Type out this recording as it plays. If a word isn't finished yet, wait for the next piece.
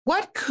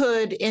What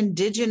could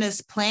indigenous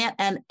plant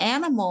and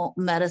animal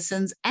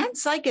medicines and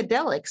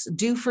psychedelics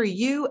do for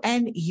you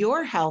and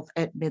your health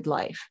at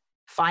midlife?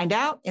 Find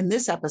out in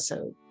this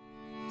episode.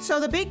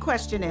 So the big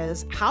question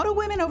is, how do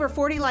women over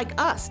 40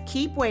 like us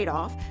keep weight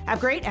off,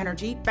 have great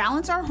energy,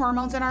 balance our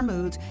hormones and our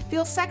moods,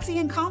 feel sexy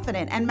and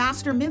confident, and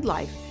master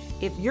midlife?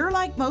 If you're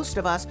like most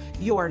of us,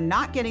 you're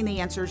not getting the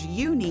answers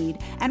you need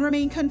and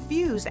remain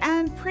confused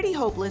and pretty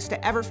hopeless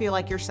to ever feel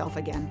like yourself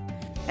again.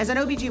 As an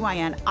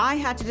OBGYN, I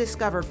had to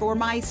discover for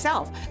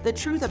myself the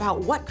truth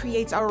about what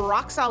creates a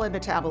rock-solid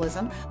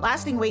metabolism,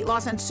 lasting weight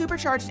loss, and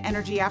supercharged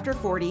energy after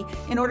 40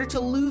 in order to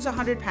lose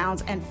 100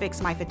 pounds and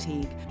fix my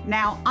fatigue.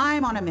 Now,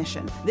 I'm on a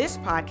mission. This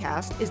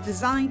podcast is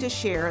designed to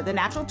share the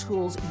natural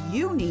tools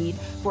you need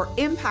for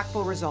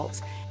impactful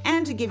results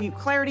and to give you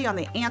clarity on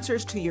the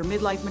answers to your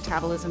midlife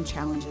metabolism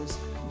challenges.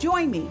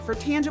 Join me for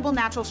tangible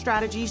natural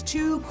strategies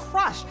to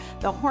crush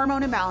the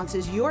hormone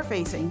imbalances you're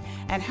facing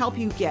and help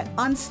you get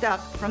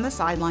unstuck from the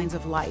sidelines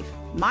of life.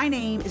 My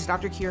name is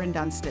Dr. Kieran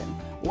Dunstan.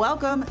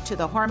 Welcome to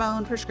the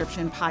Hormone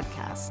Prescription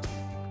Podcast.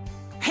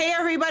 Hey,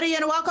 everybody,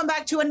 and welcome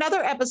back to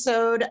another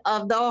episode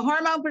of the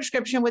Hormone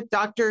Prescription with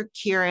Dr.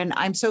 Kieran.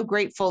 I'm so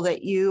grateful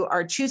that you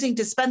are choosing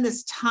to spend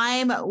this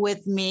time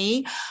with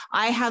me.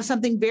 I have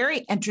something very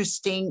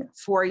interesting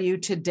for you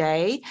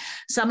today.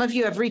 Some of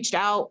you have reached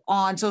out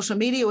on social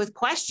media with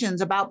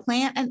questions about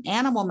plant and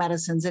animal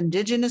medicines,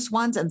 indigenous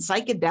ones, and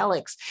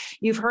psychedelics.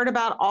 You've heard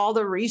about all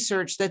the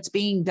research that's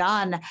being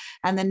done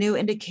and the new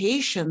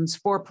indications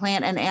for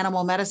plant and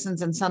animal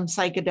medicines and some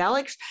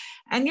psychedelics.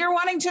 And you're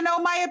wanting to know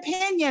my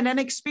opinion and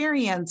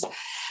experience.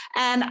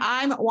 And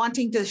I'm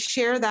wanting to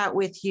share that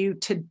with you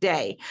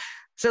today.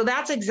 So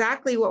that's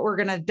exactly what we're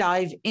going to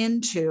dive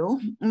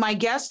into. My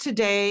guest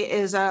today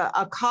is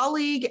a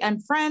colleague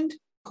and friend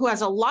who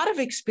has a lot of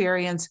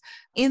experience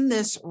in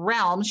this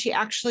realm. She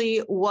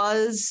actually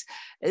was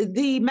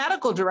the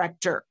medical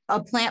director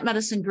of plant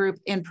medicine group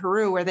in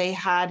Peru, where they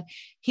had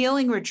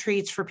healing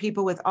retreats for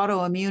people with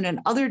autoimmune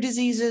and other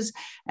diseases.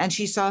 And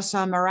she saw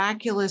some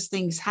miraculous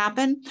things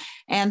happen.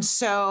 And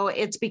so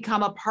it's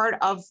become a part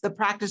of the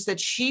practice that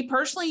she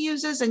personally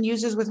uses and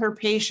uses with her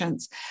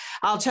patients.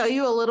 I'll tell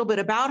you a little bit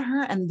about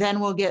her, and then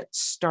we'll get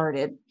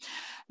started.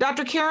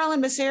 Dr.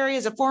 Carolyn Messeri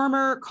is a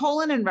former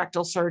colon and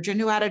rectal surgeon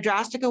who had a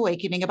drastic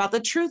awakening about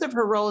the truth of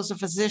her role as a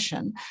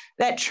physician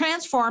that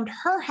transformed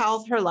her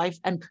health, her life,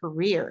 and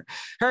career.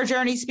 Her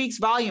journey speaks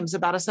volumes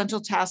about essential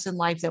tasks in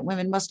life that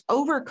women must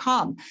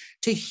overcome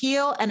to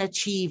heal and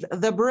achieve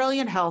the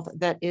brilliant health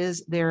that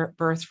is their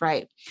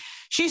birthright.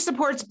 She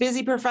supports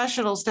busy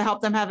professionals to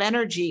help them have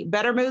energy,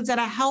 better moods, and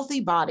a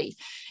healthy body.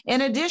 In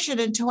addition,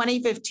 in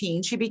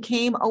 2015, she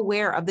became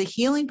aware of the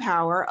healing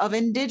power of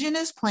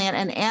indigenous plant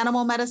and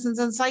animal medicines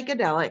and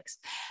psychedelics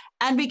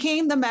and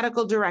became the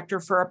medical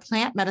director for a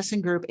plant medicine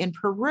group in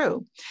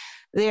Peru.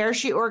 There,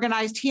 she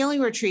organized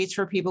healing retreats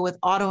for people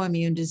with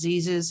autoimmune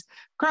diseases,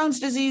 Crohn's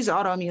disease,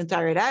 autoimmune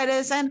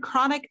thyroiditis, and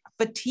chronic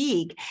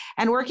fatigue,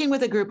 and working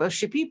with a group of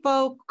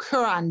Shipibo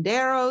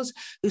curanderos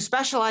who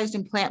specialized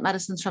in plant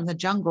medicines from the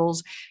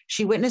jungles.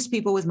 She witnessed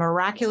people with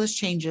miraculous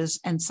changes,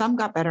 and some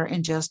got better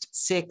in just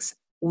 6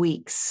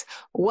 weeks.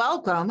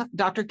 Welcome,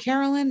 Dr.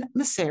 Carolyn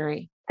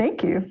Messeri.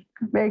 Thank you.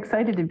 I'm very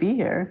excited to be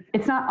here.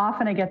 It's not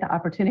often I get the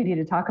opportunity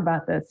to talk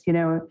about this.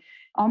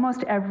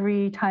 Almost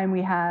every time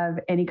we have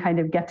any kind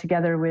of get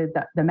together with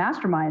the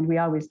mastermind,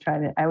 I always try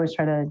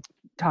to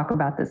talk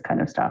about this kind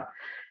of stuff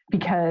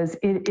because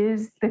it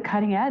is the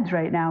cutting edge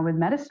right now with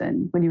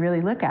medicine when you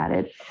really look at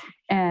it.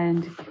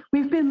 And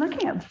we've been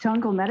looking at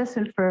jungle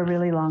medicine for a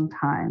really long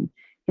time.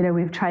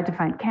 We've tried to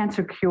find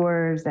cancer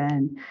cures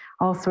and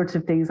all sorts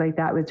of things like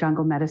that with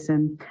jungle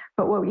medicine.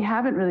 But what we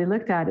haven't really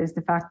looked at is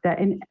the fact that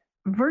in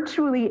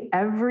virtually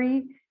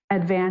every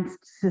advanced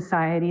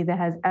society that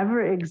has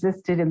ever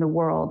existed in the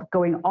world,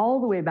 going all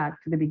the way back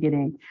to the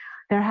beginning,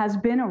 there has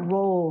been a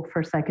role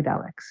for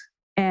psychedelics.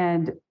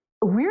 And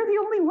we're the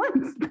only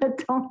ones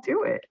that don't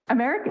do it.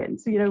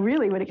 Americans,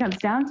 really, when it comes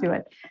down to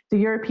it. The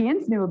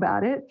Europeans knew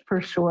about it,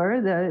 for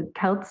sure. The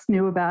Celts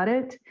knew about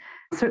it.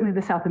 Certainly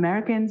the South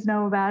Americans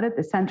know about it.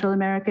 The Central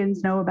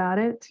Americans know about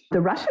it. The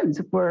Russians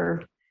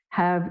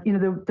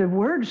the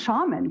word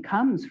shaman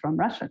comes from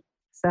Russian.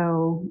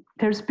 So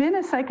there's been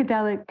a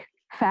psychedelic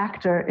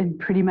factor in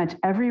pretty much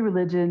every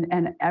religion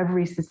and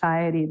every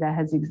society that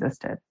has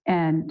existed.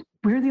 And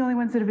we're the only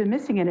ones that have been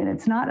missing it. And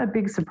it's not a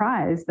big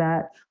surprise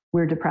that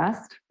we're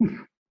depressed,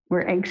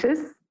 we're anxious,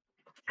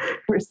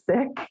 we're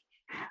sick,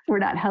 we're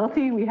not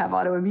healthy, we have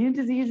autoimmune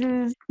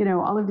diseases.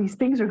 All of these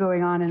things are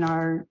going on in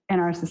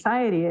our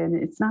society.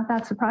 And it's not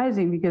that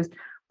surprising because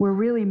we're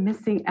really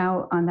missing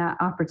out on that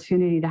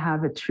opportunity to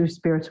have a true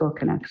spiritual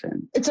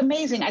connection. It's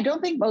amazing. I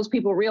don't think most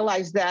people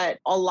realize that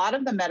a lot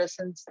of the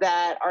medicines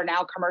that are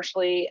now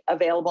commercially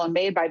available and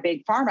made by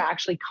big pharma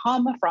actually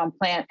come from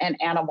plant and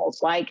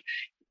animals. Like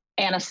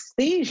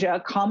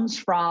anesthesia comes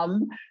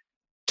from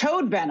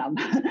toad venom.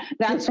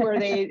 That's where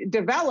they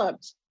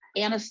developed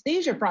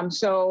anesthesia from.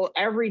 So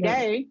every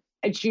day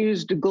It's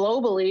used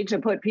globally to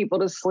put people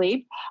to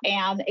sleep,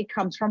 and it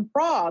comes from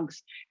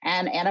frogs.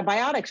 And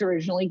antibiotics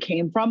originally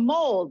came from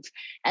molds.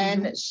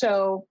 And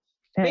so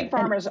big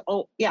farmers,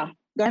 go ahead.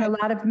 And a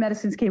lot of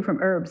medicines came from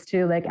herbs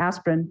too, like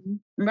aspirin.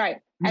 Right.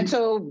 And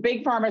so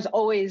big pharma is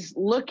always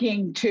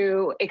looking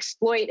to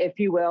exploit, if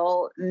you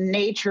will,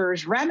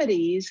 nature's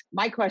remedies.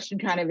 My question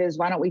kind of is,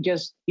 why don't we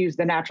just use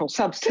the natural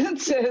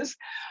substances?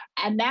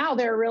 And now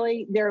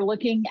they're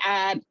looking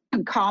at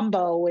a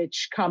combo,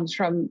 which comes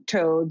from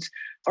toads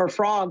or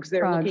frogs.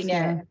 They're looking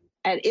at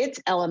its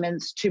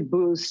elements to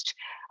boost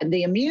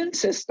the immune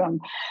system.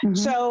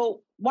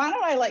 So why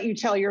don't I let you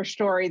tell your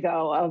story,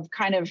 though, of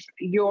kind of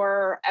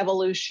your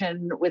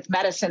evolution with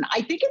medicine?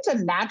 I think it's a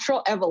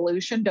natural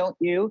evolution, don't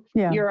you?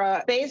 Yeah. You're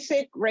a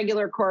basic,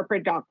 regular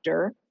corporate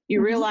doctor.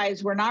 You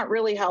realize we're not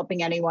really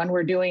helping anyone.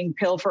 We're doing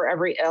pill for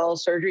every ill,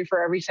 surgery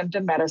for every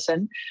symptom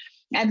medicine.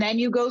 And then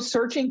you go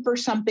searching for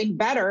something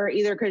better,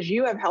 either because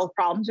you have health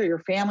problems or your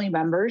family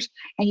members,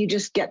 and you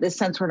just get this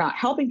sense we're not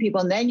helping people.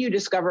 And then you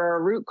discover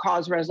a root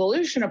cause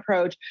resolution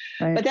approach.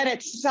 Right. But then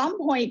at some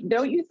point,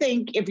 don't you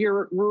think if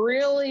you're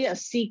really a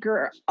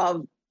seeker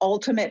of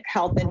ultimate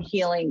health and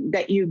healing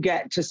that you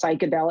get to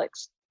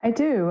psychedelics? I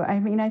do. I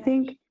mean, I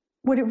think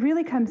what it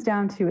really comes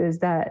down to is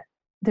that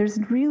there's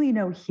really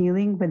no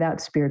healing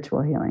without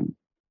spiritual healing,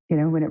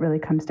 when it really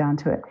comes down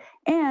to it.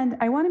 And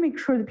I want to make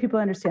sure that people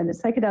understand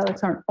that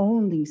psychedelics aren't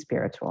only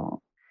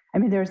spiritual. I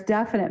mean, there's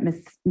definite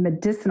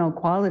medicinal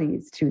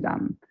qualities to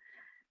them.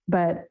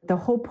 But the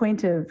whole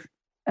point of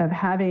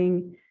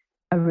having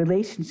a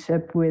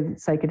relationship with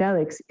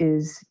psychedelics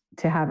is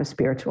to have a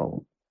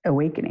spiritual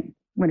awakening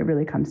when it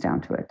really comes down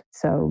to it.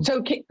 So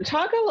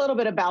talk a little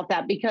bit about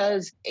that,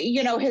 because,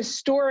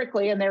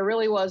 historically, and there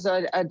really was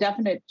a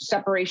definite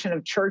separation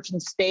of church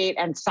and state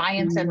and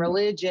science and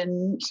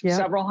religion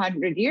several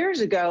hundred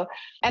years ago.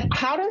 And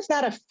how does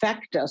that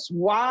affect us?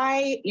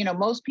 Why,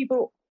 most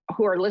people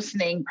who are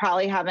listening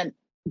probably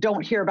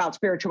don't hear about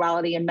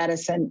spirituality and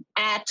medicine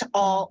at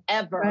all,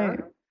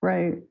 ever.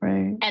 Right.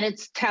 And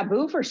it's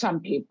taboo for some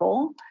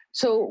people.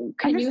 So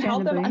can you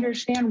help them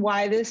understand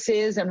why this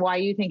is and why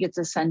you think it's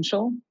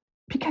essential?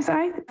 Because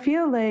I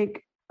feel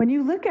like when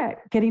you look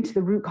at getting to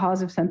the root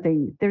cause of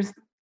something, there's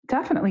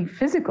definitely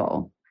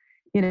physical,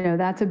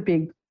 that's a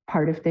big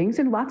part of things.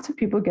 And lots of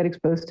people get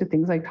exposed to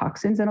things like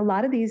toxins. And a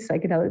lot of these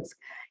psychedelics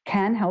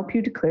can help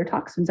you to clear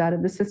toxins out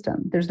of the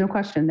system. There's no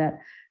question that,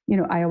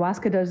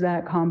 ayahuasca does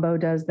that, combo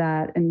does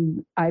that,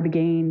 and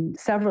ibogaine,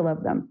 several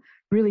of them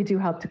really do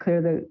help to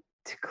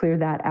clear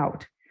that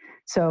out.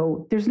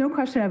 So there's no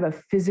question of a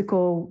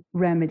physical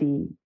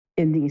remedy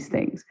in these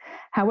things.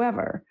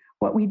 However,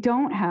 what we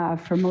don't have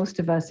for most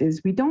of us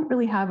is we don't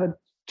really have a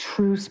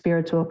true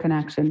spiritual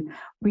connection.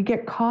 We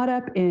get caught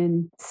up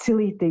in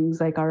silly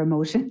things like our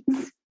emotions,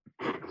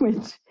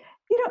 which,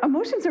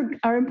 emotions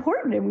are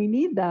important and we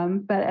need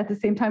them. But at the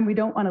same time, we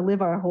don't want to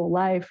live our whole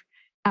life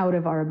out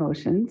of our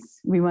emotions.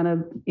 We want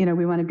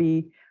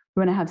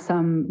to have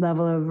some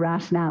level of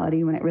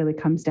rationality when it really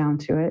comes down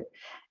to it.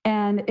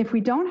 And if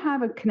we don't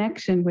have a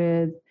connection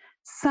with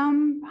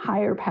some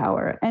higher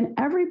power, and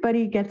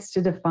everybody gets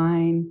to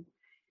define,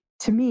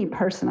 to me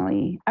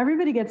personally,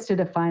 everybody gets to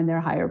define their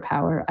higher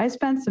power. I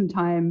spent some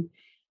time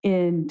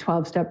in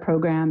 12-step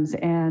programs,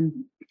 and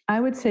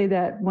I would say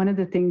that one of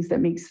the things that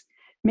makes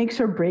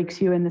or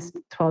breaks you in this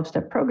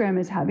 12-step program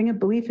is having a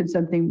belief in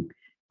something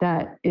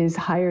that is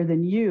higher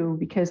than you,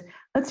 because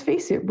let's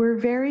face it, we're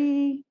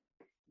very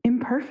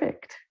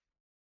imperfect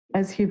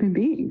as human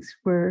beings.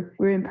 We're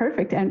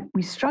imperfect, and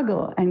we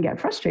struggle and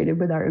get frustrated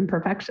with our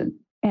imperfection.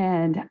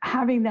 And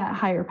having that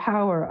higher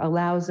power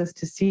allows us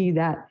to see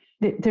that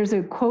there's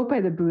a quote by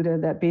the Buddha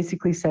that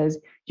basically says,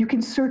 you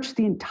can search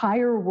the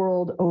entire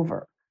world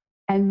over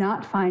and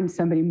not find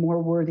somebody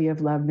more worthy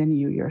of love than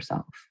you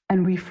yourself.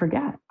 And we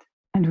forget,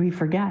 and we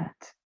forget,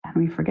 and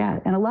we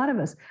forget. And a lot of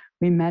us,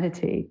 we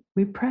meditate,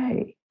 we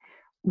pray,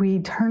 we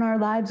turn our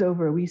lives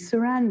over, we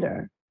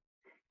surrender.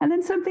 And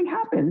then something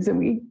happens and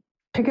we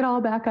pick it all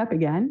back up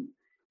again.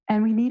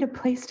 And we need a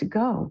place to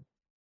go.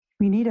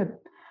 We need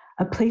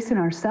a place in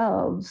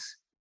ourselves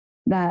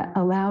that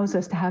allows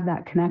us to have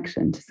that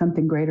connection to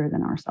something greater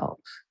than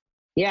ourselves.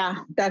 Yeah,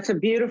 that's a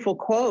beautiful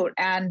quote.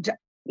 And,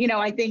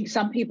 I think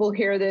some people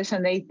hear this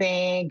and they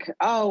think,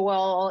 oh,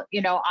 well,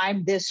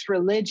 I'm this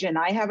religion.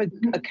 I have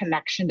a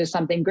connection to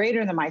something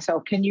greater than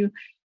myself. Can you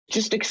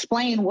just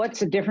explain what's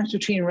the difference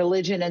between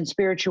religion and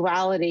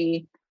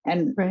spirituality?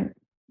 And right.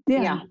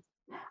 Yeah.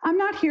 I'm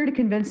not here to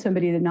convince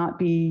somebody to not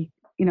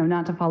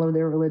to follow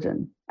their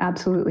religion.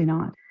 Absolutely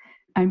not.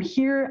 I'm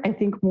here, I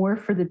think, more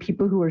for the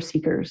people who are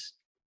seekers.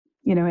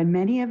 And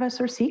many of us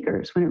are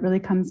seekers when it really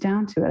comes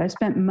down to it. I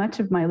spent much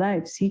of my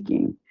life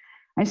seeking.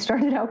 I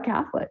started out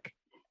Catholic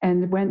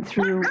and went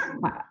through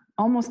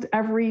almost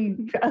every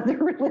other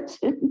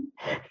religion.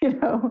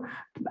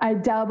 I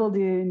dabbled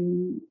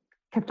in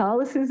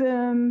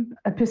Catholicism,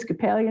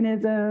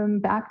 Episcopalianism,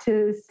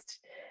 Baptist,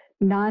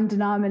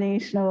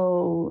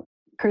 non-denominational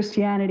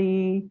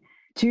Christianity,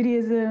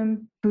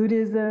 Judaism,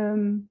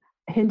 Buddhism,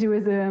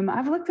 Hinduism.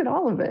 I've looked at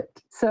all of it.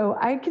 So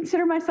I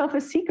consider myself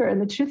a seeker.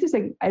 And the truth is,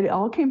 like, it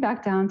all came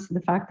back down to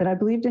the fact that I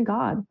believed in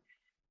God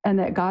and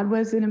that God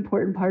was an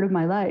important part of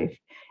my life.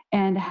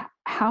 And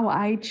how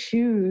I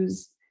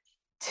choose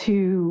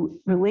to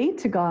relate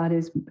to God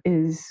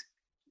is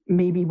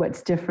maybe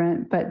what's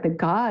different, but the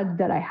God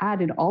that I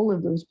had in all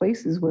of those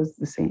places was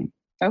the same.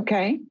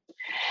 Okay.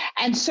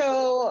 And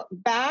so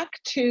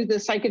back to the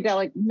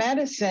psychedelic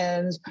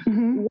medicines,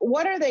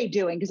 what are they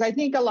doing? Because I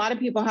think a lot of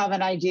people have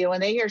an idea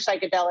when they hear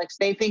psychedelics,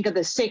 they think of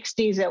the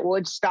 60s at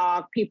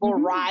Woodstock, people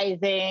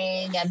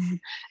writhing and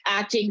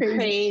acting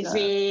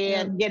crazy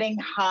and getting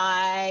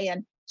high.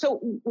 And so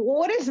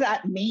what does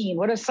that mean?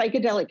 What does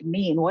psychedelic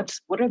mean?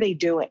 What are they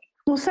doing?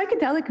 Well,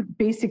 psychedelic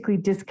basically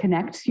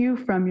disconnects you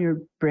from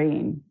your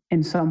brain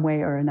in some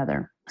way or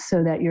another,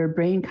 so that your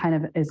brain kind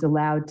of is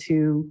allowed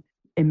to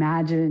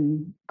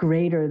imagine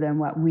greater than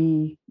what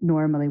we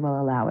normally will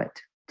allow it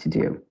to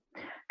do.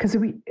 Because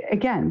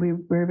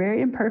we're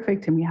very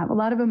imperfect, and we have a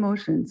lot of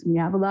emotions, and we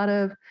have a lot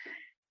of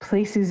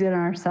places in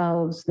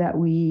ourselves that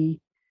we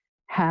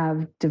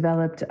have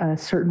developed a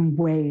certain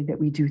way that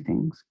we do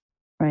things,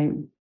 right?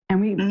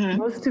 And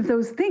most of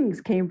those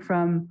things came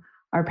from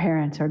our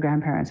parents, our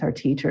grandparents, our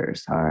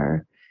teachers,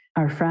 our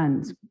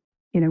friends.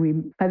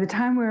 By the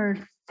time we're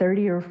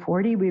 30 or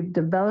 40, we've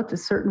developed a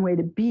certain way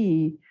to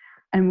be,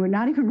 and we're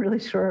not even really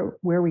sure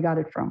where we got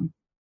it from,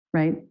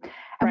 right?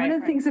 And one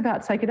of the things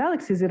about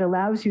psychedelics is it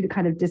allows you to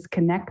kind of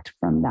disconnect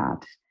from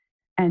that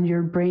and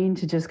your brain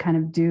to just kind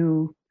of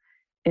do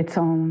its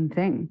own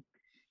thing.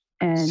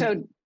 And so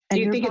do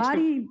you your think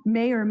body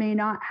may or may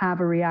not have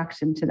a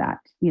reaction to that.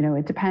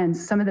 It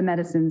depends. Some of the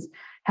medicines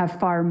have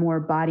far more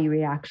body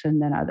reaction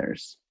than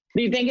others.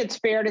 Do you think it's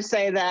fair to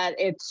say that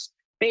it's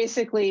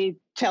basically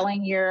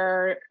telling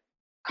your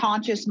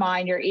conscious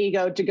mind, your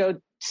ego, to go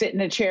sit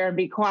in a chair and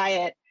be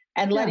quiet,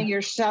 and letting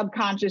your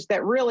subconscious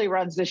that really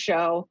runs the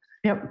show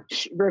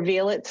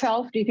reveal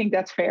itself? Do you think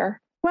that's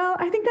fair? Well,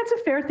 I think that's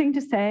a fair thing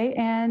to say.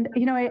 And,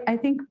 I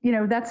think,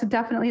 that's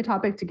definitely a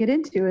topic to get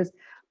into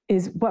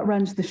is what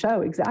runs the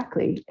show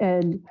exactly.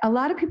 And a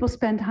lot of people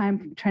spend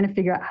time trying to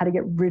figure out how to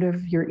get rid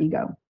of your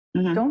ego.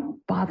 Don't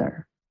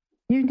bother.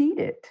 You need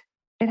it.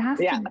 It has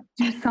to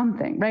do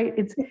something, right?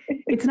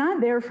 It's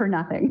not there for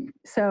nothing.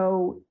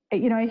 So,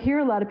 I hear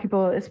a lot of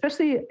people,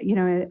 especially,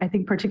 I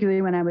think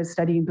particularly when I was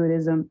studying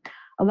Buddhism,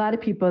 a lot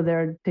of people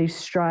they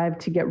strive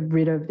to get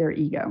rid of their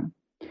ego.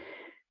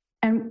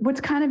 And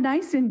what's kind of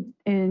nice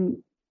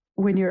in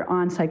when you're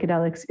on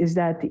psychedelics is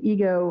that the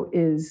ego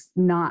is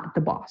not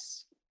the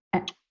boss.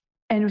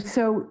 And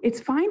so it's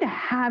fine to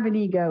have an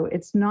ego.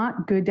 It's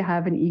not good to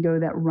have an ego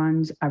that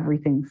runs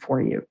everything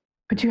for you,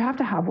 but you have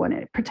to have one.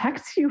 It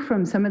protects you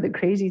from some of the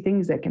crazy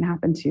things that can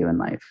happen to you in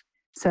life.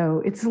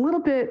 So it's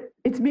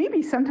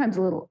maybe sometimes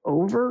a little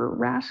over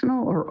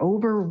rational or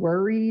over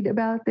worried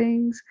about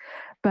things.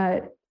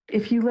 But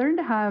if you learn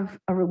to have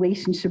a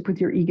relationship with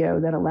your ego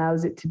that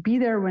allows it to be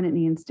there when it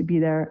needs to be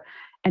there,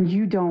 and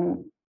you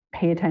don't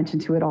pay attention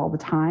to it all the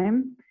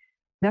time,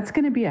 that's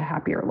going to be a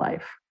happier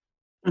life.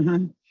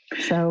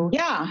 So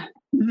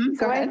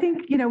So I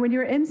think, when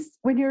you're in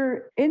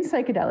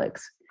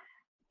psychedelics,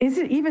 is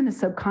it even the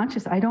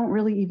subconscious? I don't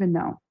really even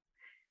know.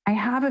 I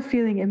have a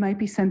feeling it might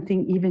be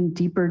something even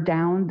deeper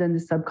down than the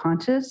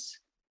subconscious,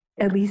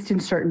 at least in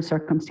certain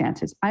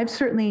circumstances.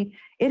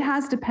 It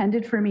has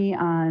depended for me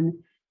on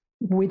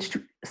which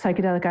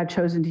psychedelic I've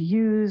chosen to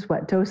use,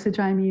 what dosage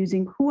I'm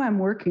using, who I'm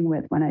working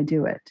with when I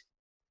do it.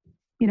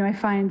 I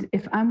find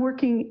if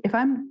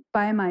I'm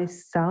by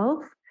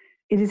myself,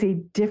 it is a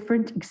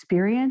different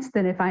experience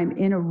than if I'm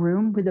in a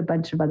room with a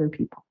bunch of other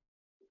people.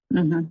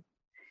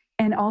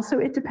 And also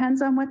it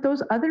depends on what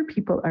those other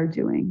people are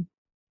doing.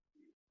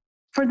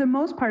 For the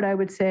most part, I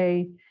would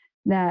say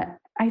that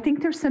I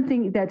think there's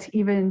something that's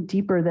even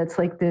deeper that's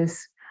like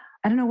this,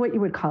 I don't know what you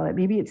would call it.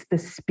 Maybe it's the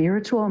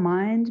spiritual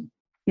mind.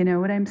 You know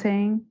what I'm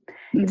saying?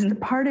 It's the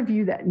part of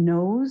you that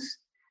knows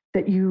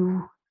that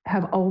you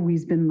have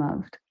always been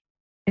loved.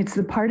 It's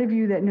the part of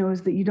you that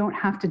knows that you don't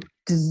have to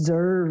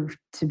deserve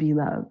to be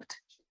loved.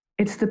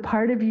 It's the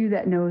part of you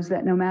that knows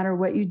that no matter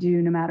what you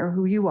do, no matter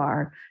who you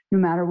are, no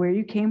matter where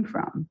you came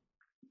from,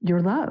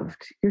 you're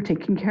loved, you're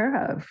taken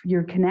care of,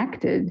 you're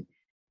connected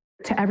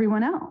to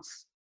everyone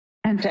else.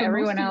 And to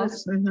everyone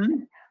else.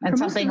 And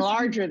something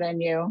larger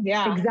than you.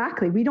 Yeah.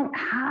 Exactly. We don't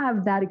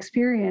have that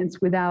experience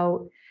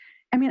without,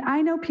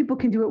 I know people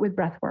can do it with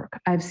breath work.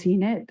 I've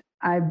seen it.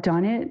 I've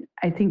done it.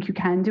 I think you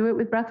can do it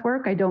with breath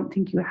work. I don't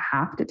think you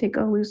have to take a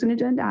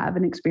hallucinogen to have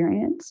an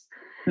experience.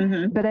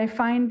 But I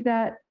find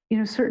that,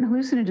 certain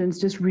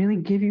hallucinogens just really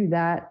give you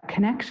that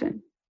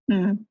connection.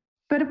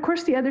 But of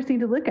course, the other thing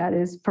to look at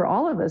is for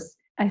all of us,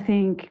 I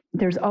think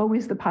there's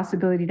always the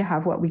possibility to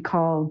have what we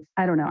call,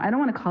 I don't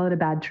want to call it a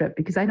bad trip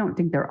because I don't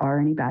think there are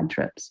any bad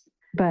trips,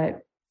 but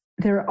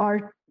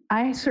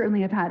I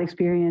certainly have had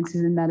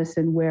experiences in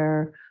medicine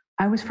where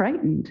I was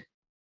frightened,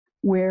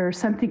 where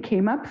something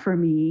came up for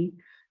me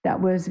that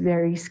was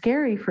very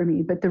scary for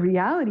me. But the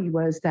reality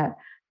was that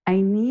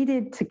I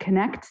needed to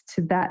connect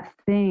to that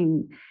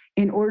thing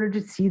in order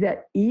to see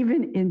that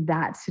even in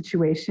that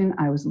situation,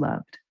 I was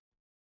loved.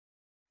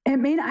 It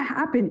may not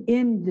happen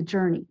in the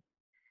journey.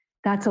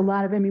 That's a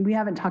lot of, we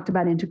haven't talked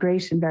about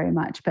integration very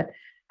much, but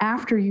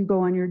after you go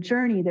on your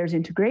journey, there's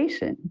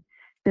integration.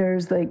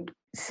 There's like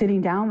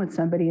sitting down with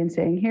somebody and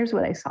saying, here's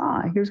what I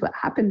saw, here's what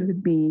happened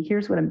with me,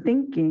 here's what I'm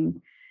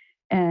thinking.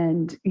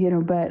 And,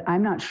 but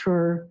I'm not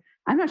sure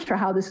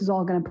how this is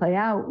all going to play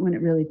out when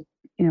it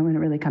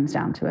really comes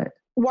down to it.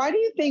 Why do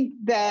you think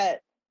that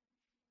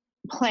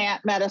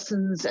plant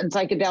medicines and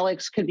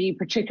psychedelics could be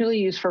particularly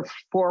used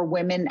for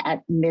women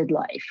at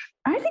midlife?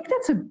 I think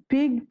that's a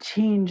big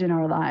change in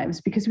our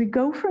lives because we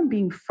go from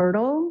being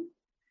fertile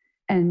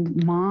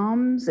and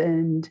moms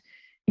and,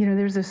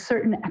 there's a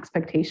certain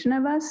expectation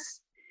of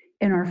us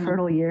in our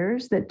fertile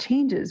years that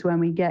changes when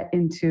we get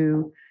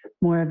into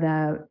more of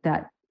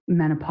that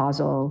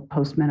menopausal,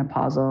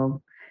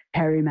 postmenopausal,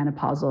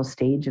 perimenopausal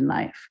stage in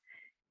life.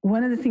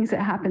 One of the things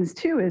that happens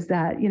too is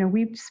that,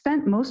 we've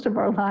spent most of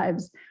our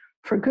lives,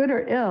 for good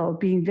or ill,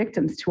 being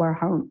victims to our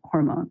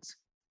hormones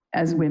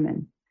as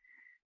women.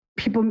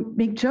 People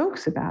make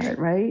jokes about it,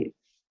 right?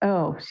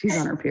 Oh, she's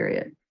on her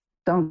period.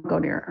 Don't go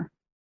near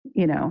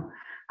her.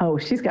 Oh,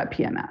 she's got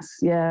PMS.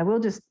 Yeah, we'll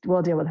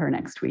deal with her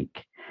next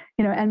week.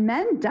 And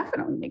men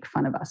definitely make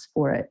fun of us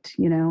for it.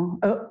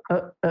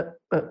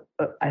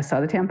 I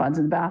saw the tampons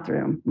in the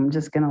bathroom. I'm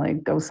just going to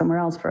go somewhere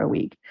else for a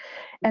week.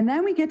 And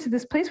then we get to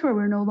this place where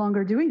we're no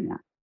longer doing that.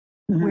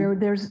 Where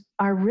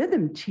our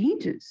rhythm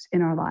changes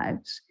in our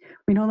lives.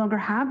 We no longer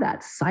have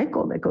that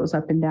cycle that goes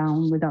up and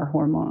down with our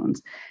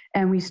hormones.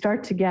 And we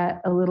start to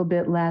get a little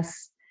bit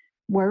less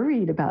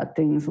worried about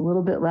things, a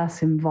little bit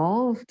less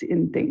involved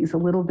in things, a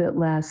little bit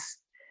less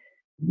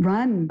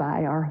run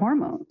by our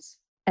hormones.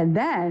 And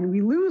then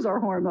we lose our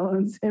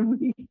hormones and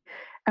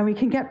we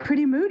can get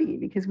pretty moody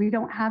because we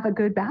don't have a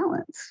good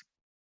balance.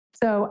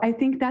 So I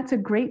think that's a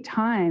great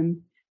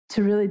time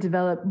to really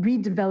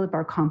redevelop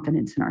our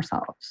confidence in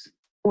ourselves.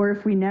 Or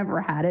if we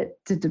never had it,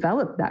 to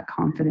develop that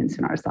confidence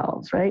in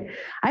ourselves, right?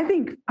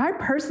 I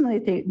personally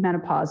think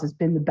menopause has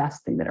been the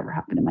best thing that ever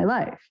happened in my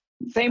life.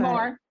 Say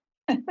more.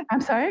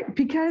 I'm sorry?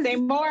 Say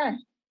more.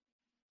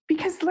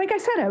 Because like I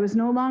said, I was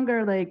no longer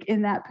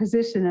in that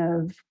position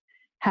of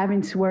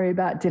having to worry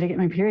about, did I get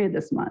my period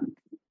this month?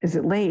 Is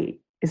it late?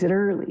 Is it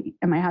early?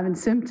 Am I having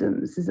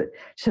symptoms?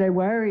 Should I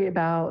worry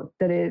about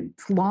that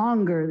it's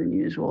longer than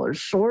usual or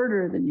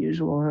shorter than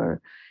usual?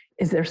 Or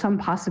is there some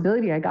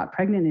possibility I got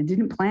pregnant and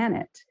didn't plan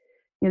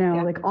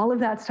it? All of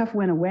that stuff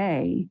went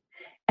away.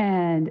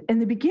 And in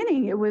the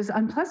beginning, it was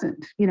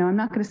unpleasant. I'm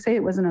not going to say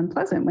it wasn't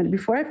unpleasant.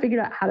 Before I figured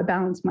out how to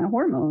balance my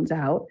hormones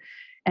out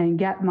and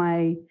get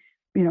my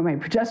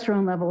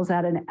progesterone levels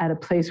at a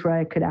place where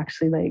I could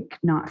actually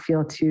not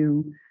feel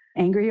too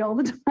angry all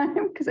the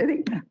time. Because I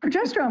think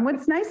progesterone,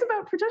 what's nice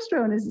about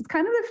progesterone is it's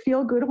kind of the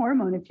feel-good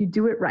hormone if you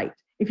do it right.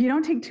 If you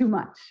don't take too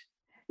much.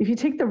 If you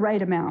take the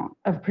right amount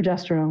of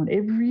progesterone,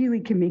 it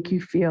really can make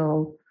you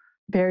feel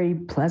very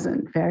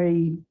pleasant,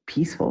 very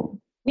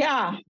peaceful.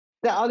 Yeah.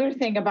 The other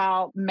thing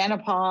about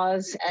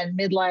menopause and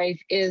midlife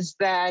is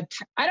that,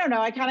 I don't know,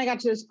 I kind of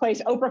got to this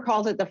place, Oprah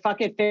calls it the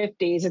fuck it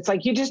 50s. It's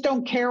like, you just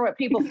don't care what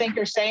people think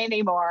or say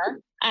anymore.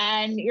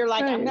 And you're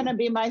like, right. I'm going to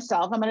be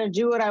myself. I'm going to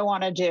do what I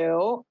want to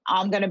do.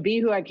 I'm going to be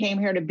who I came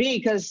here to be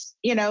because,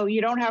 you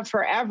don't have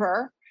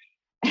forever.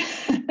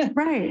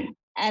 Right.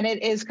 And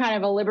it is kind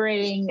of a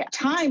liberating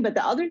time. But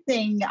the other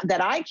thing that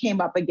I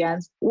came up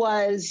against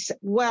was,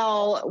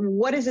 well,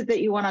 what is it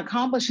that you want to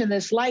accomplish in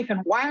this life?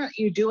 And why aren't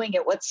you doing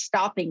it? What's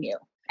stopping you?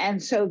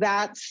 And so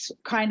that's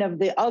kind of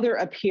the other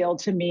appeal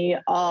to me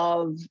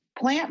of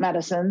plant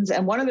medicines.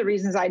 And one of the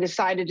reasons I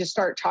decided to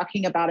start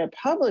talking about it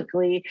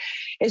publicly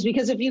is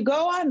because if you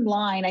go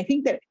online, I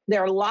think that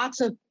there are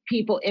lots of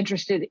people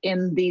interested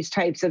in these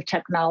types of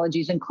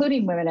technologies,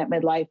 including women at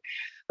midlife.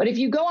 But if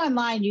you go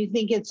online, you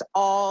think it's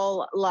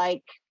all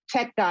like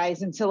tech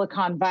guys in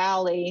Silicon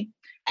Valley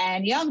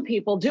and young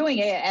people doing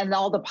it. And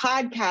all the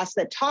podcasts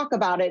that talk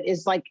about it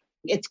is like,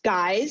 it's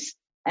guys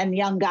and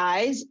young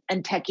guys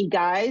and techie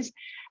guys.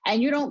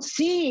 And you don't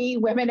see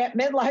women at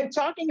midlife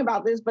talking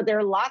about this, but there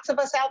are lots of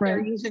us out there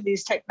using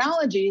these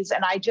technologies.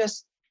 And I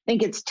just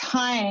think it's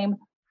time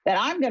that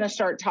I'm going to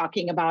start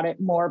talking about it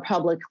more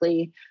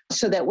publicly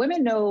so that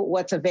women know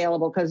what's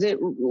available, because it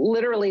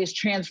literally has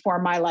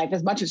transformed my life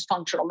as much as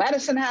functional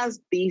medicine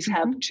has. These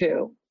have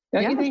too.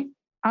 Don't you think?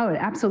 Oh,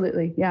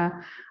 absolutely.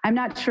 Yeah. I'm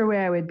not sure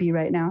where I would be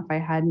right now if I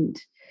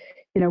hadn't.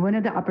 One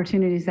of the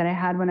opportunities that I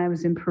had when I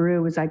was in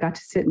Peru was I got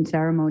to sit in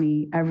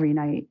ceremony every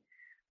night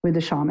with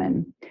a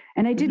shaman.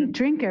 And I didn't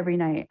drink every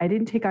night. I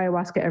didn't take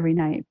ayahuasca every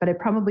night, but I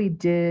probably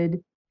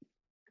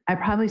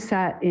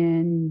sat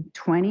in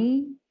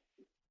 20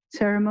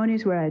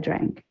 ceremonies where I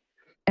drank.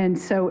 And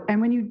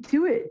when you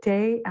do it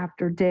day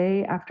after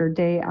day after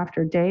day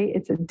after day,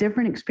 it's a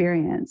different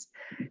experience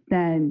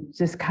than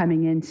just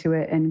coming into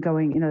it and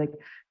going,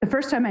 the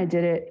first time I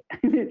did it,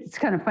 it's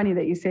kind of funny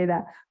that you say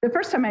that. The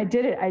first time I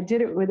did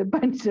it with a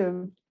bunch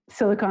of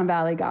Silicon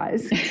Valley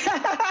guys.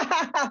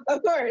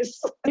 Of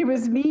course. It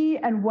was me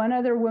and one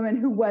other woman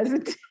who was a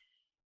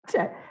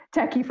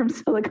techie from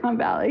Silicon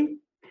Valley.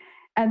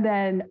 And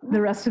then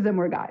the rest of them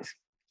were guys.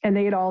 And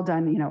they had all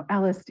done,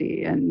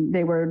 LSD, and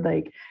they were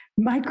like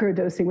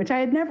microdosing, which I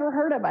had never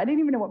heard of. I didn't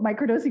even know what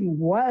microdosing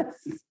was.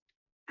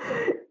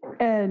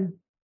 And,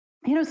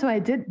 so I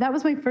did, that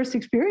was my first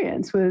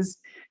experience, was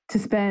to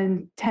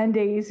spend 10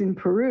 days in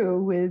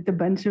Peru with a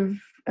bunch of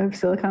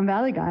Silicon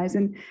Valley guys.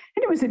 And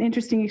it was an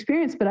interesting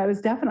experience, but I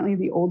was definitely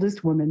the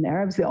oldest woman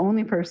there. I was the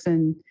only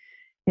person,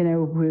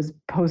 who was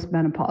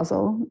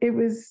postmenopausal. It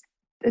was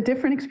a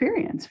different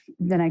experience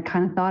than I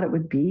kind of thought it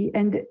would be.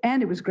 And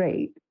it was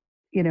great.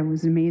 It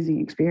was an amazing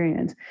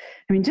experience.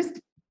 I mean, just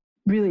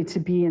really to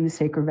be in the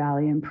Sacred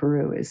Valley in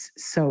Peru is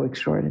so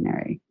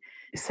extraordinary.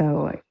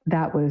 So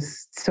that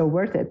was so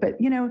worth it. But,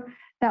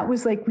 that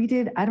was like, we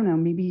did, I don't know,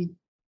 maybe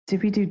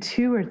did we do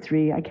 2 or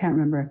 3? I can't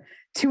remember.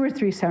 2 or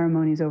 3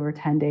 ceremonies over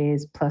 10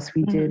 days. Plus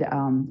we did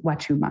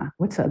Huachuma.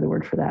 What's the other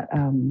word for that?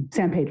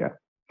 San Pedro.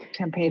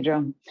 San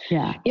Pedro.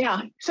 Yeah.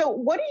 Yeah. So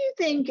what do you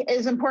think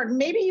is important?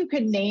 Maybe you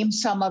could name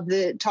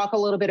talk a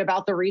little bit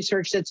about the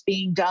research that's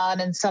being done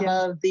and some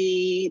of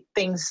the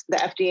things the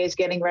FDA is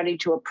getting ready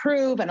to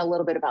approve, and a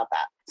little bit about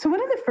that. So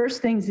one of the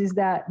first things is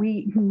that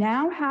we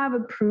now have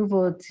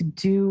approval to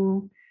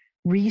do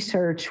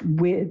research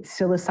with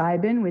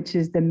psilocybin, which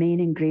is the main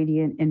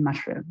ingredient in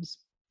mushrooms.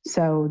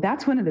 So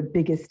that's one of the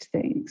biggest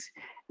things.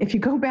 If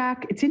you go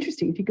back, it's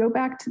interesting. If you go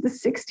back to the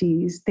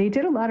 60s, they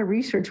did a lot of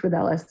research with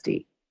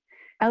LSD.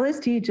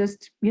 LSD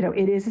just,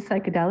 it is a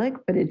psychedelic,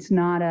 but it's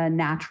not a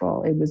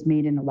natural. It was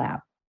made in a lab.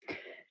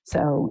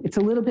 So it's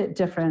a little bit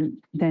different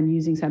than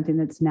using something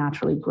that's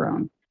naturally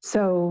grown.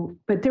 So,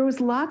 but there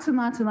was lots and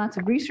lots and lots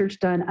of research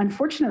done.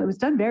 Unfortunately, it was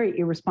done very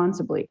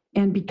irresponsibly.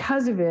 And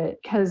because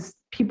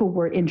people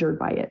were injured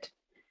by it,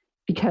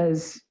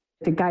 because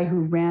the guy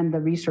who ran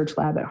the research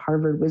lab at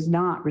Harvard was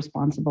not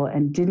responsible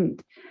and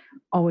didn't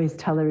always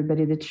tell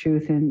everybody the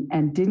truth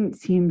and didn't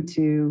seem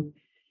to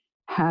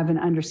have an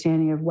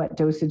understanding of what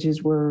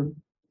dosages were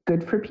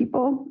good for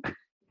people.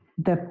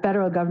 The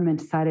federal government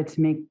decided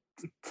to make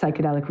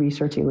psychedelic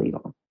research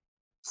illegal.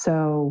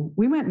 So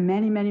we went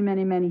many, many,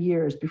 many, many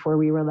years before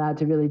we were allowed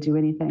to really do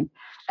anything.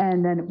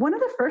 And then one of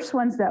the first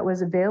ones that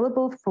was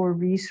available for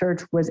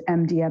research was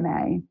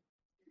MDMA.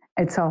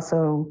 It's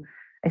also,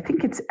 I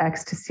think it's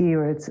ecstasy,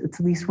 or it's at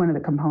least one of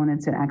the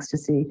components in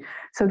ecstasy.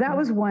 So that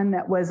was one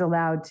that was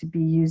allowed to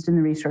be used in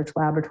the research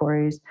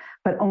laboratories,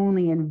 but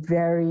only in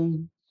very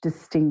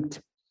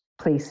distinct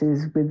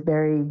places with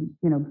very,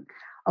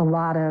 a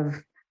lot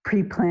of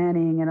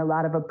pre-planning and a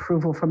lot of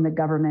approval from the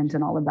government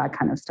and all of that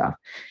kind of stuff.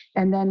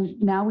 And then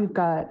now we've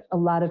got a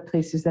lot of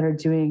places that are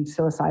doing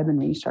psilocybin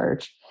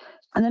research.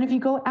 And then if you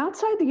go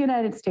outside the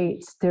United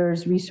States,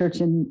 there's research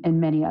in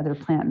many other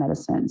plant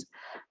medicines.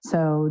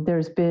 So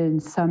there's been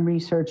some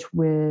research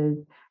with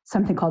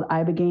something called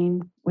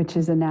ibogaine, which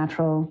is a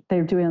natural,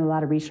 they're doing a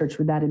lot of research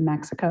with that in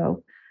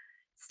Mexico.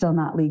 Still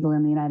not legal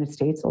in the United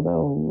States,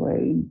 although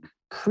I'm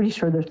pretty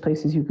sure there's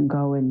places you can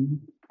go and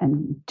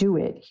do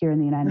it here in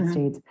the United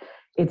States.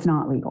 It's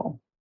not legal.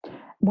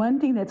 One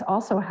thing that's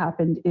also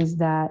happened is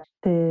that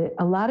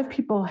a lot of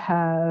people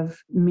have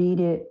made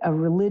it a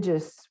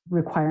religious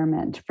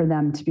requirement for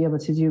them to be able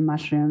to do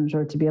mushrooms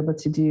or to be able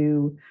to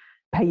do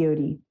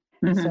peyote.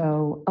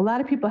 So a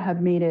lot of people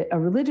have made it a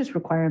religious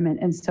requirement.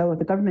 And so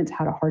the government's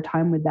had a hard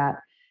time with that,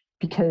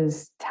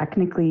 because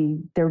technically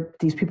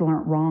these people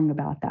aren't wrong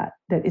about that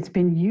it's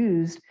been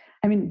used.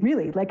 I mean,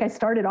 really, like I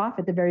started off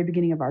at the very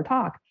beginning of our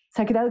talk,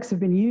 psychedelics have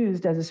been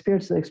used as a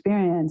spiritual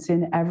experience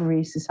in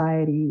every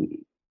society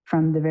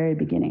from the very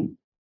beginning.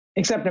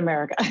 Except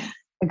America.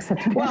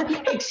 Except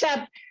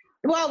America.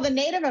 Well, the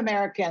Native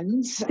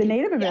Americans. The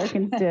Native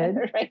Americans did.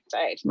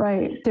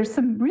 Right. There's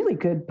some really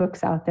good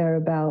books out there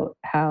about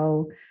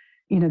how,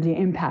 the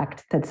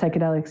impact that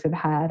psychedelics have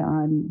had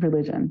on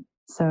religion.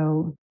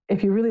 So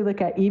if you really look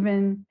at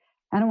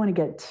I don't want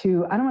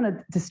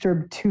to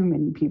disturb too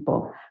many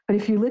people, but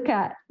if you look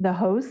at the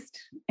host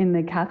in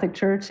the Catholic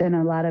Church and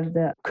a lot of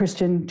the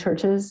Christian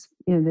churches,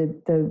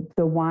 the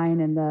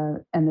wine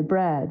and the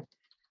bread,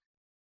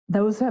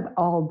 those have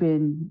all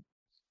been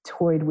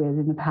toyed with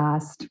in the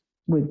past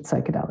with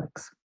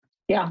psychedelics.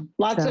 Yeah,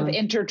 lots of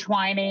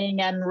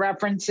intertwining and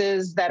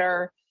references that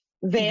are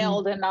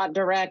veiled and not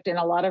direct in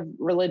a lot of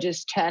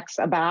religious texts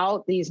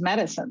about these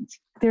medicines.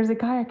 There's a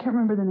guy, I can't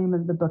remember the name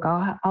of the book.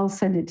 I'll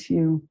send it to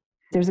you.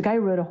 There's a guy who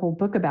wrote a whole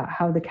book about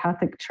how the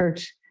Catholic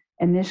Church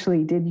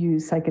initially did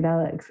use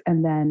psychedelics,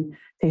 and then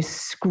they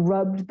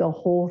scrubbed the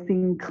whole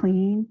thing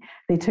clean.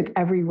 They took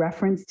every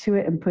reference to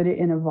it and put it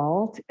in a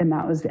vault, and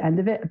that was the end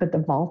of it. But the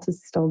vault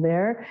is still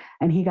there,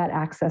 and he got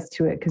access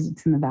to it because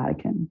it's in the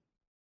Vatican.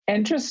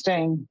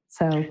 Interesting.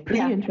 So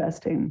pretty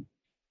interesting.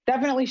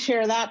 Definitely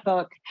share that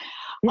book.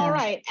 Yeah. All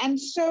right. And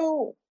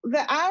so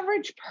the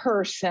average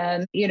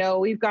person,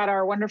 we've got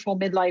our wonderful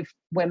midlife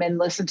women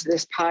listen to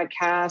this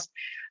podcast.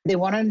 They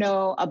want to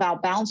know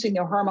about balancing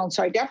their hormones.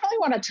 So I definitely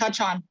want to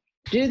touch on,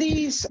 do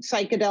these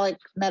psychedelic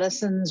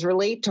medicines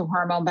relate to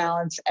hormone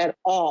balance at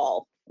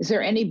all? Is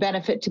there any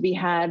benefit to be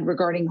had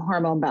regarding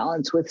hormone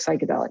balance with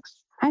psychedelics?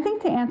 I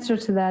think the answer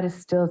to that is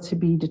still to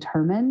be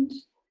determined.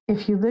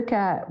 If you look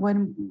at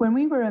when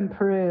we were in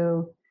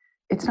Peru,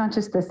 it's not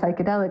just the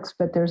psychedelics,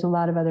 but there's a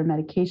lot of other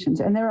medications.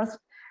 And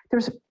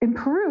there's in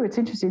Peru, it's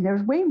interesting,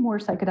 there's way more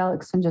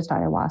psychedelics than just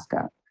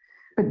ayahuasca,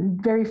 but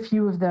very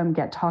few of them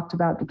get talked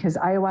about because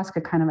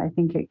ayahuasca kind of, I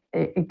think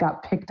it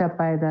got picked up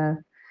by the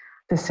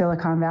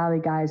Silicon Valley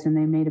guys and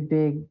they made a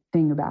big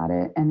thing about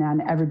it. And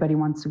then everybody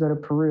wants to go to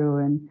Peru.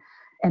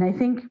 And I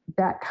think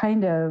that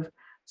kind of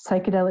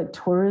psychedelic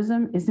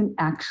tourism isn't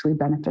actually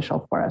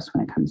beneficial for us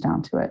when it comes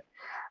down to it.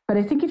 But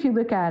I think if you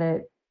look at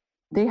it,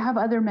 they have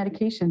other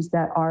medications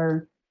that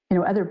are,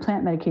 other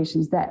plant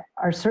medications that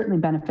are certainly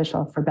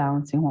beneficial for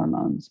balancing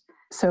hormones.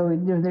 So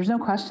there's no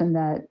question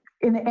that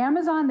in the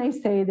Amazon, they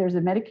say there's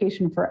a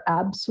medication for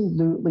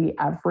absolutely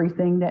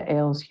everything that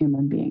ails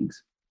human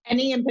beings.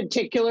 Any in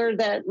particular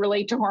that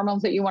relate to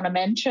hormones that you want to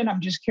mention?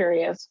 I'm just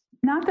curious.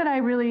 Not that I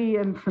really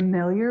am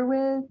familiar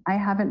with. I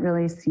haven't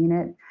really seen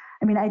it.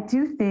 I mean, I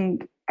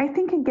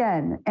think,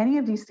 again, any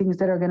of these things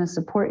that are going to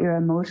support your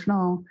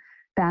emotional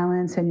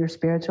balance and your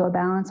spiritual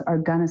balance are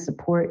going to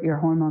support your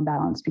hormone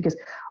balance, because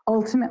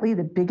ultimately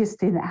the biggest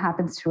thing that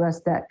happens to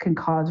us that can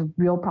cause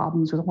real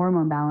problems with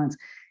hormone balance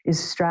is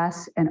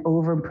stress and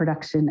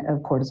overproduction of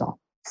cortisol.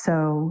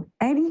 So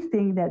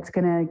anything that's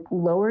going to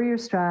lower your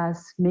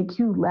stress, make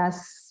you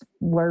less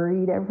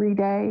worried every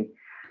day.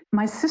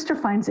 My sister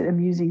finds it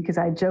amusing because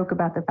I joke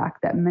about the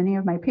fact that many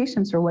of my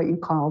patients are what you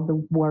call the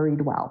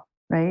worried well,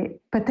 right?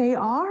 But they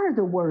are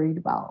the worried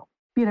well.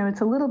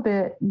 It's a little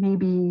bit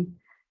maybe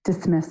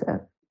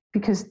dismissive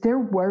because their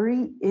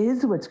worry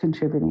is what's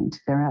contributing to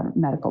their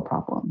medical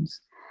problems.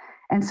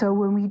 And so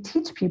when we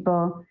teach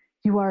people,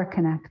 you are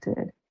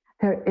connected.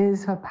 There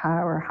is a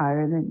power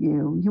higher than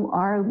you. You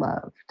are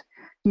loved.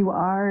 You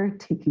are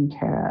taken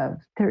care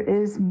of. There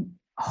is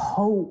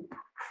hope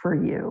for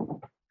you.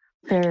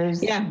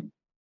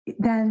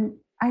 Then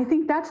I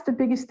think that's the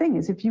biggest thing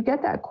is if you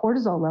get that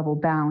cortisol level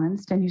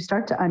balanced and you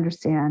start to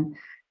understand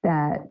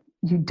that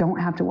you don't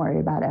have to worry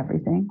about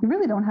everything. You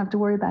really don't have to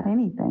worry about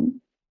anything,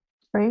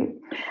 right?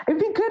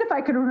 It'd be good if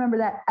I could remember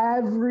that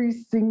every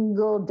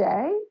single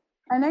day,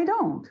 and I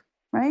don't,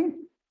 right?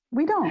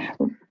 We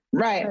don't.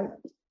 Right. But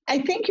I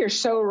think you're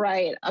so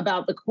right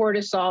about the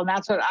cortisol. And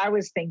that's what I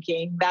was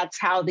thinking. That's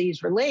how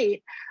these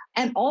relate.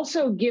 And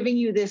also giving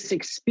you this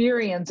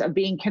experience of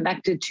being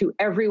connected to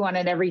everyone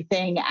and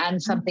everything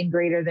and something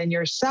greater than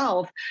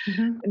yourself.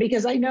 Mm-hmm.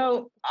 Because I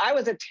know I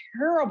was a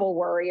terrible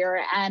worrier.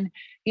 And,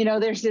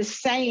 there's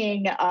this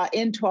saying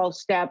in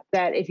 12-step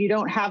that if you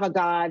don't have a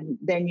God,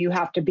 then you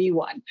have to be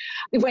one.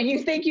 When you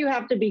think you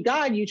have to be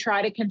God, you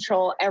try to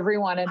control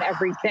everyone and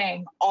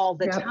everything all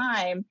the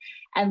time.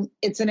 And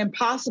it's an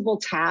impossible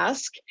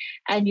task,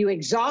 and you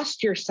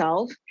exhaust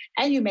yourself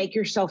and you make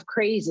yourself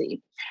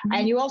crazy. Mm-hmm.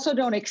 And you also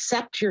don't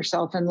accept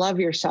yourself and love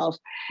yourself.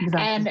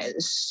 Exactly.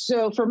 And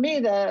so for me,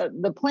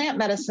 the plant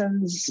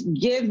medicines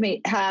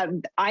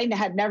I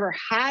had never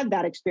had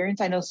that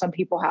experience. I know some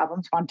people have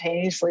them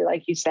spontaneously,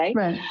 like you say.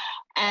 Right.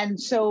 And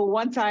so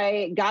once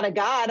I got a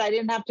God, I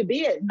didn't have to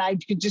be it, and I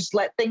could just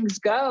let things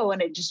go,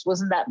 and it just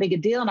wasn't that big a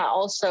deal. And I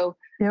also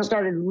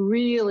started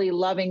really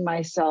loving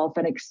myself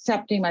and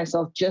accepting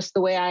myself just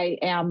the way I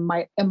am,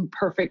 my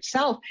imperfect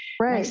self.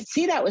 Right. And I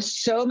see that with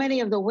so many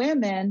of the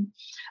women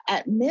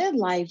at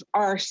midlife,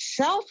 our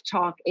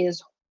self-talk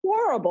is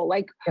horrible.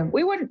 Like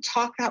we wouldn't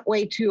talk that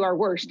way to our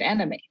worst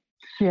enemy.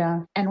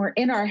 Yeah. And we're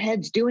in our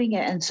heads doing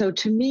it. And so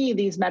to me,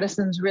 these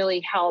medicines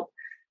really help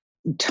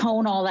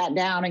tone all that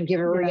down and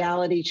give a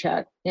reality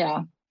check.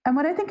 Yeah. And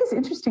what I think is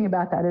interesting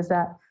about that is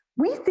that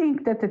we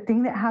think that the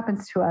thing that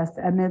happens to us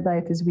at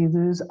midlife is we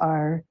lose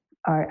our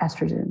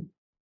estrogen.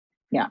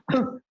 Yeah.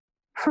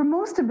 For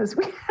most of us,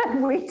 we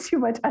had way too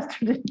much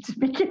estrogen to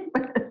begin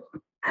with.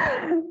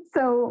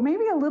 So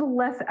maybe a little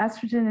less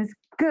estrogen is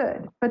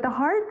good. But the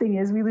hard thing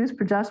is we lose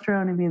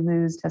progesterone and we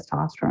lose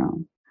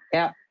testosterone.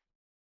 Yeah.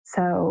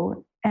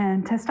 So,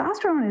 and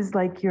testosterone is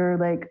like, you're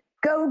like,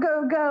 go,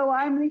 go, go.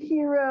 I'm the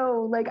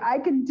hero. Like, I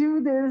can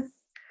do this.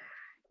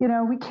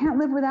 We can't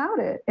live without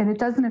it. And it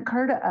doesn't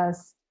occur to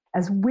us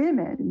as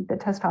women that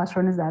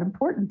testosterone is that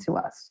important to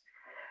us.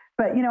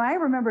 But, I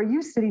remember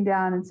you sitting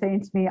down and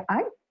saying to me,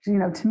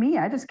 to me,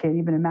 I just can't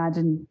even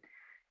imagine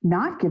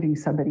not giving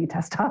somebody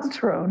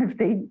testosterone if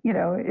they,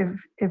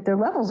 if their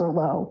levels are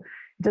low.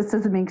 It just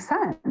doesn't make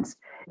sense.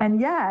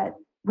 And yet,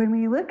 when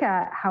we look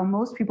at how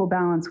most people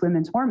balance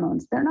women's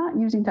hormones, they're not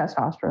using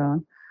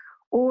testosterone,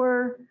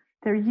 or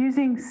they're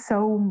using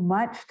so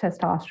much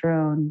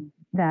testosterone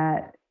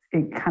that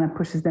it kind of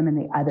pushes them in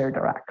the other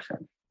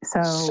direction.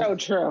 So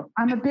true.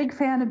 I'm a big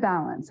fan of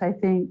balance. I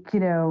think,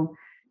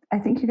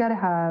 you got to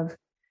have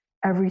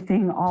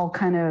everything all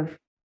kind of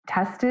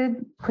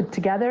tested, put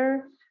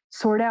together,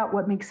 sort out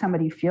what makes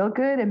somebody feel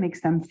good and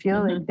makes them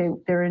feel like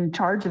they're in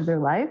charge of their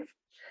life,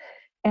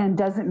 and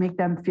doesn't make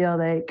them feel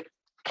like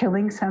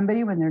killing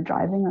somebody when they're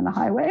driving on the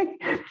highway.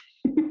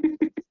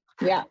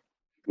 Yeah.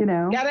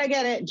 Gotta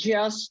get it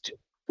just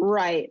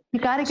right. You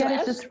gotta get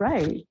it just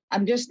right.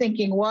 I'm just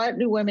thinking, what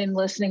do women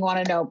listening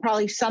want to know?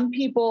 Probably some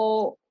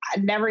people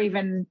never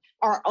even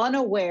are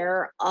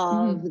unaware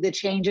of the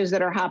changes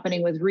that are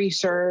happening with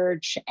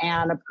research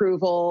and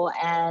approval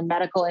and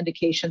medical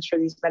indications for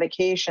these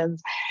medications.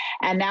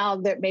 And now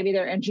that maybe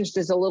their interest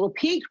is a little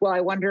piqued, well,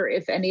 I wonder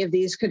if any of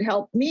these could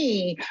help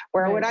me.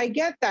 Where would I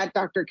get that,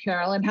 Dr.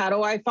 Carolyn? How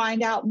do I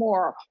find out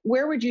more?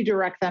 Where would you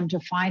direct them to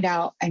find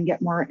out and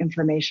get more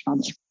information on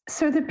this?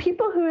 So the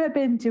people who have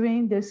been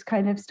doing this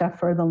kind of stuff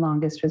for the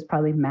longest was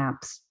probably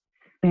MAPS.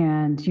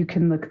 And you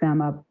can look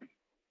them up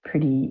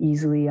pretty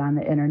easily on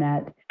the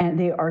internet. And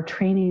they are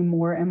training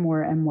more and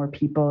more and more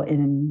people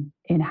in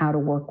how to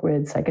work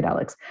with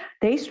psychedelics.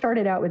 They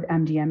started out with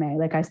MDMA.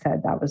 Like I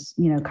said, that was,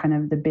 kind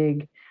of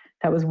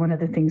that was one of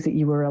the things that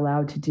you were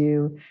allowed to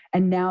do.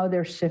 And now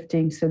they're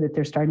shifting so that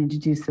they're starting to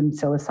do some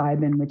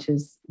psilocybin, which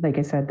is, like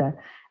I said, the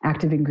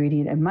active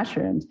ingredient in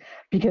mushrooms.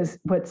 Because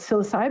what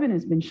psilocybin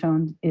has been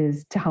shown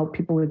is to help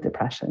people with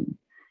depression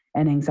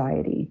and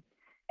anxiety.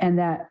 And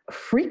that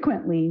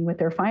frequently what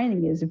they're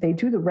finding is if they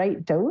do the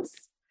right dose,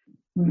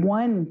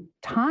 one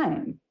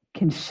time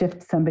can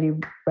shift somebody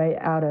right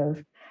out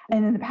of.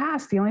 And in the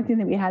past, the only thing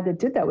that we had that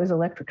did that was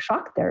electric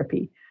shock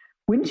therapy.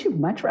 Wouldn't you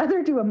much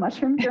rather do a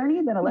mushroom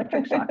journey than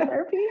electric shock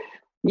therapy?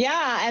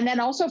 Yeah. And then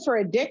also for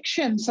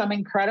addiction, some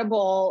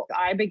incredible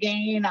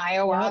ibogaine,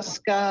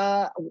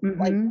 ayahuasca,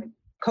 like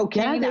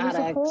cocaine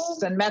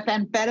addicts and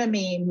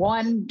methamphetamine,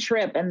 one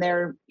trip and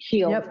they're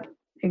healed. Yep,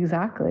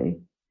 exactly.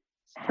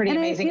 Pretty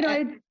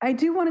amazing. I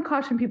do want to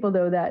caution people,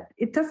 though, that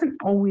it doesn't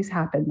always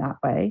happen that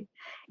way.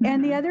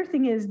 And the other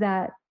thing is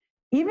that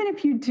even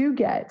if you do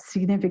get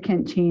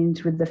significant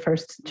change with the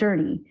first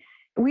journey,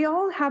 we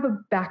all have a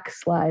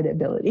backslide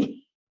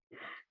ability.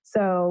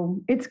 So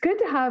it's good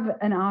to have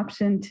an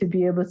option to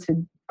be able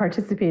to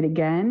participate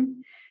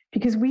again,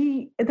 because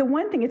the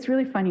one thing, it's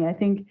really funny, I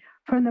think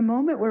from the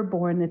moment we're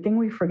born, the thing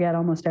we forget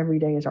almost every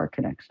day is our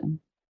connection.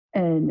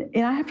 And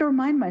I have to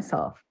remind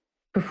myself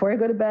before I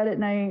go to bed at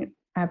night,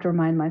 I have to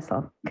remind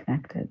myself I'm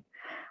connected.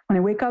 When I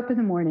wake up in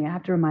the morning, I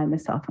have to remind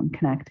myself I'm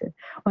connected.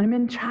 When I'm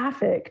in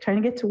traffic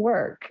trying to get to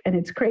work and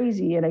it's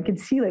crazy and I can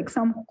see like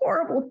some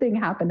horrible thing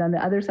happened on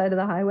the other side of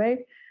the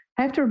highway,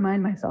 I have to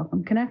remind myself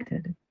I'm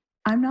connected.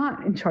 I'm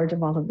not in charge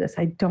of all of this.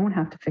 I don't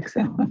have to fix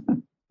it all.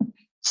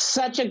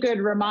 Such a good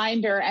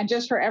reminder. And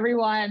just for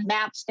everyone,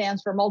 MAP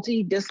stands for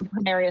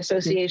Multidisciplinary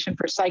Association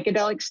for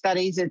Psychedelic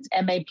Studies. It's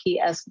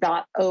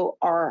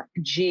maps.org.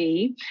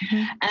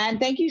 And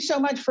thank you so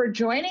much for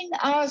joining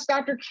us,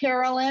 Dr.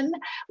 Carolyn.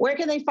 Where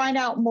can they find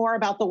out more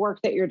about the work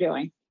that you're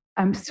doing?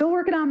 I'm still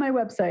working on my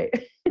website.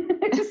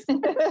 I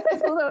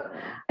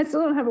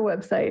still don't have a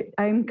website.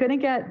 I'm going to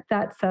get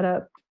that set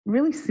up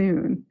really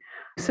soon.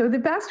 So the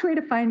best way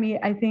to find me,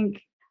 I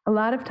think a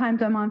lot of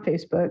times I'm on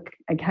Facebook.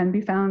 I can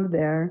be found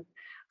there.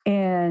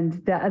 And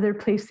the other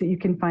place that you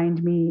can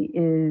find me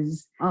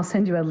is, I'll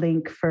send you a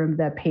link for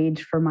the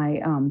page for my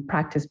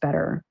Practice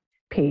Better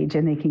page,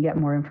 and they can get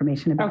more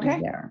information about me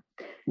there.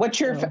 What's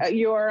your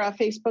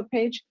Facebook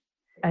page?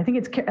 I think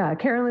it's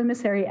Carolyn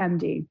Misseri,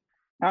 MD.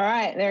 All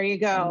right, there you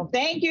go.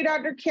 Thank you,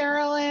 Dr.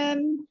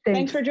 Carolyn.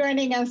 Thanks for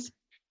joining us.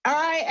 All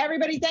right,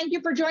 everybody, thank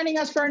you for joining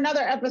us for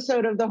another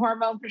episode of the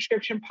Hormone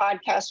Prescription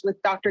Podcast with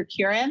Dr.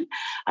 Kieran.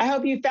 I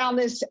hope you found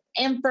this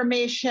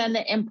information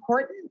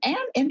important and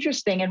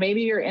interesting, and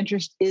maybe your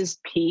interest is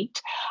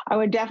piqued. I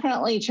would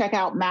definitely check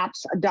out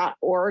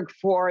maps.org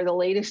for the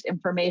latest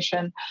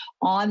information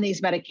on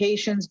these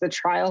medications, the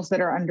trials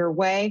that are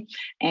underway,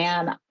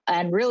 and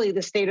really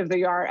the state of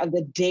the art of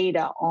the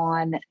data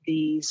on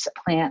these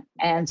plant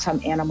and some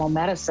animal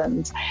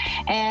medicines.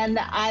 And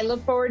I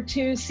look forward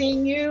to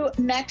seeing you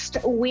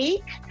next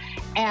week.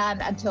 And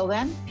until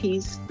then,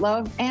 peace,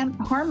 love, and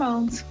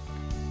hormones.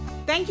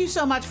 Thank you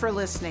so much for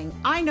listening.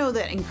 I know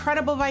that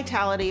incredible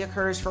vitality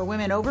occurs for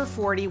women over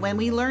 40 when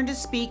we learn to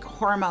speak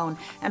hormone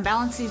and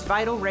balance these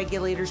vital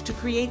regulators to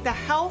create the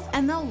health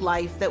and the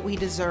life that we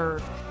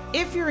deserve.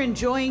 If you're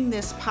enjoying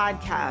this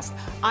podcast,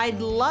 I'd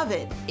love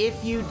it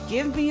if you'd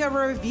give me a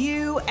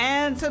review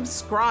and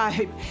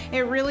subscribe.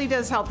 It really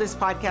does help this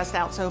podcast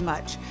out so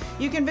much.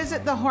 You can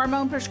visit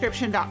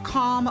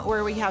thehormoneprescription.com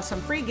where we have some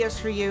free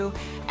gifts for you,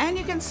 and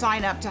you can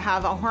sign up to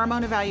have a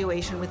hormone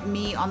evaluation with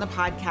me on the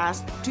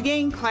podcast to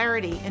gain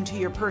clarity into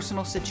your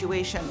personal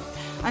situation.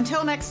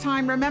 Until next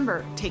time,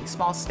 remember, take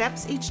small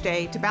steps each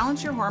day to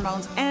balance your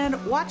hormones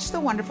and watch the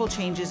wonderful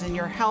changes in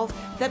your health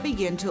that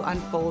begin to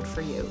unfold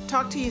for you.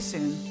 Talk to you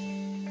soon.